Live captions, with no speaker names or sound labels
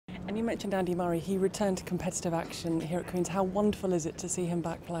And you mentioned Andy Murray. He returned to competitive action here at Queen's. How wonderful is it to see him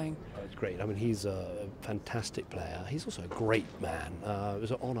back playing? It's great. I mean, he's a fantastic player. He's also a great man. It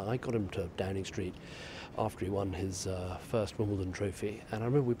was an honour. I got him to Downing Street after he won his first Wimbledon trophy. And I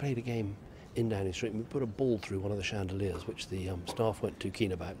remember we played a game in Downing Street and we put a ball through one of the chandeliers, which the staff weren't too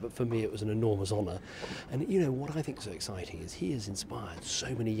keen about. But for me, it was an enormous honour. And, you know, what I think is so exciting is he has inspired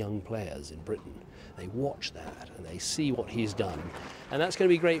so many young players in Britain. They watch that and they see what he's done. And that's going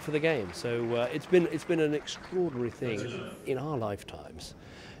to be great for the game. So it's been an extraordinary thing in our lifetimes.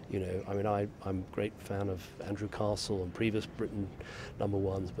 You know, I mean, I'm a great fan of Andrew Castle and previous Britain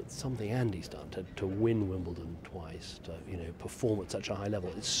 #1s, but something Andy's done to win Wimbledon twice, to, you know, perform at such a high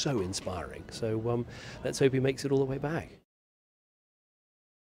level, it's so inspiring. So let's hope he makes it all the way back.